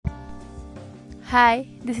Hi,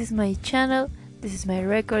 this is my channel, this is my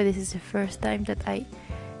record, this is the first time that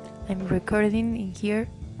I'm recording in here.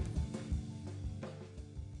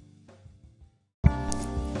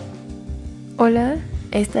 Hola,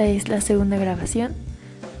 esta es la segunda grabación.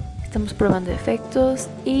 Estamos probando efectos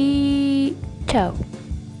y chao.